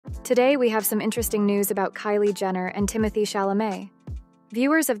Today we have some interesting news about Kylie Jenner and Timothee Chalamet.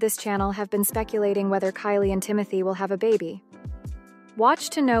 Viewers of this channel have been speculating whether Kylie and Timothee will have a baby.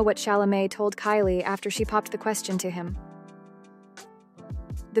 Watch to know what Chalamet told Kylie after she popped the question to him.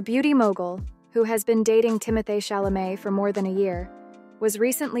 The beauty mogul, who has been dating Timothee Chalamet for more than a year, was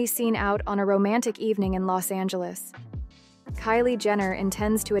recently seen out on a romantic evening in Los Angeles. Kylie Jenner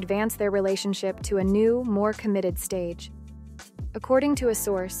intends to advance their relationship to a new, more committed stage. According to a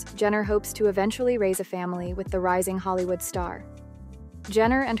source, Jenner hopes to eventually raise a family with the rising Hollywood star.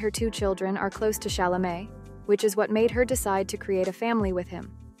 Jenner and her 2 children are close to Chalamet, which is what made her decide to create a family with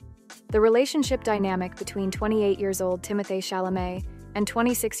him. The relationship dynamic between 28-year-old Timothee Chalamet and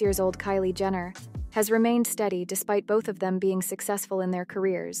 26-year-old Kylie Jenner has remained steady despite both of them being successful in their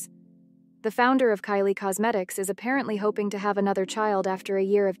careers. The founder of Kylie Cosmetics is apparently hoping to have another child after a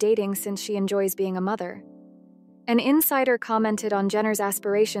year of dating since she enjoys being a mother. An insider commented on Jenner's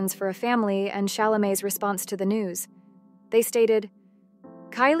aspirations for a family and Chalamet's response to the news. They stated,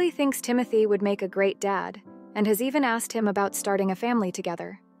 "Kylie thinks Timothee would make a great dad, and has even asked him about starting a family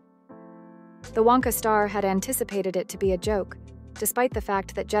together." The Wonka star had anticipated it to be a joke, despite the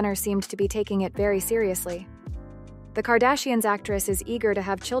fact that Jenner seemed to be taking it very seriously. The Kardashians' actress is eager to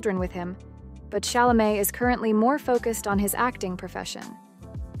have children with him, but Chalamet is currently more focused on his acting profession.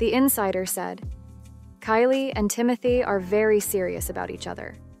 The insider said, "Kylie and Timothee are very serious about each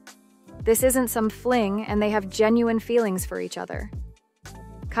other. This isn't some fling, and they have genuine feelings for each other.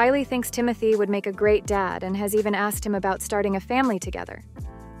 Kylie thinks Timothee would make a great dad and has even asked him about starting a family together."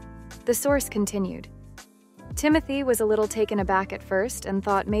 The source continued, "Timothee was a little taken aback at first and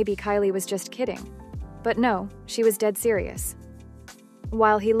thought maybe Kylie was just kidding. But no, she was dead serious.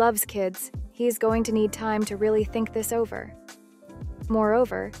 While he loves kids, he's going to need time to really think this over."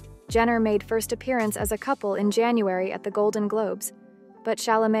 Moreover, Jenner made first appearance as a couple in January at the Golden Globes, but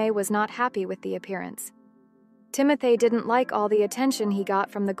Chalamet was not happy with the appearance. Timothée didn't like all the attention he got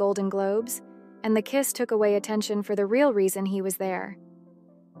from the Golden Globes, and the kiss took away attention for the real reason he was there.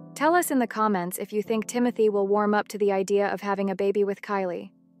 Tell us in the comments if you think Timothée will warm up to the idea of having a baby with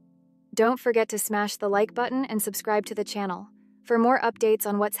Kylie. Don't forget to smash the like button and subscribe to the channel for more updates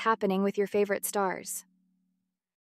on what's happening with your favorite stars.